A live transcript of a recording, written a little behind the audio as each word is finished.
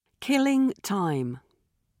Killing time.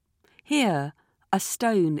 Here, a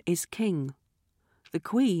stone is king, the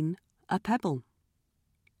queen a pebble.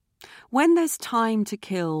 When there's time to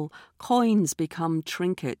kill, coins become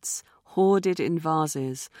trinkets, hoarded in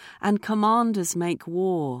vases, and commanders make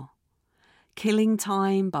war. Killing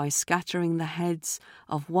time by scattering the heads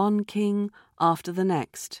of one king after the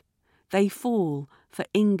next, they fall for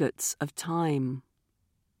ingots of time.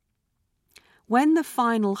 When the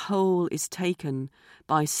final whole is taken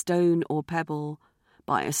by stone or pebble,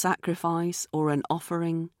 by a sacrifice or an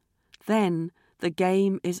offering, then the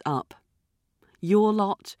game is up. Your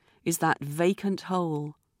lot is that vacant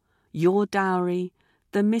whole, your dowry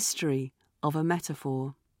the mystery of a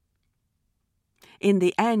metaphor. In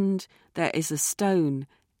the end, there is a stone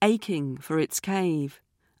aching for its cave,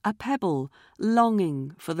 a pebble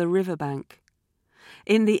longing for the riverbank.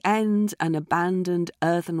 In the end, an abandoned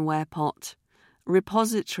earthenware pot,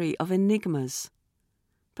 repository of enigmas.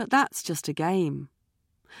 But that's just a game.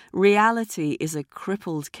 Reality is a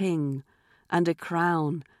crippled king and a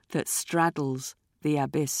crown that straddles the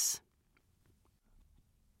abyss.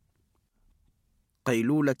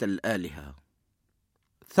 قيلولة الآلهة.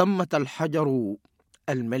 ثمة الحجر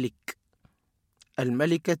الملك،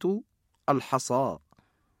 الملكة الحصى،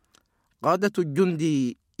 قادة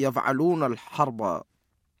الجند يفعلون الحرب،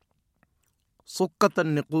 صكت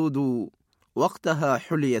النقود وقتها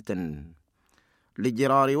حلية،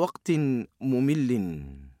 لجرار وقت ممل،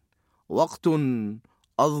 وقت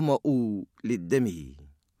أظمأ للدم،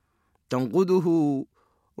 تنقده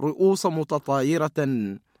رؤوس متطايرة،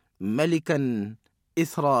 ملكا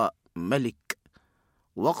إثر ملك،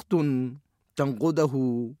 وقت تنقده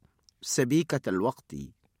سبيكة الوقت.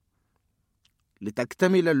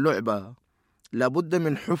 لتكتمل اللعبة لابد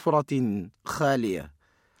من حفرة خالية،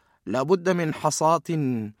 لابد من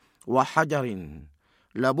حصاة وحجر،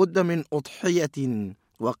 لابد من أضحية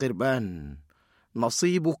وقربان.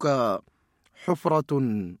 نصيبك حفرة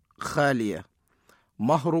خالية،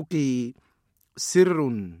 مهرك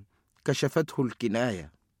سر كشفته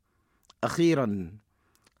الكناية. أخيرا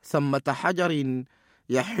ثمة حجر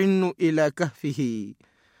يحن إلى كهفه،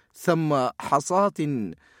 ثم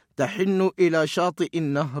حصاة تحن إلى شاطئ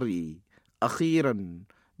النهر. أخيرا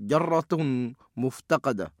جرة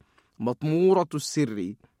مفتقدة مطمورة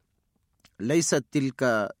السر، ليست تلك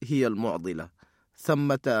هي المعضلة.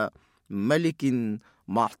 ثمة ملك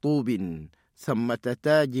محطوب، ثمة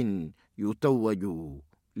تاج يتوج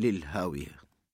للهاوية.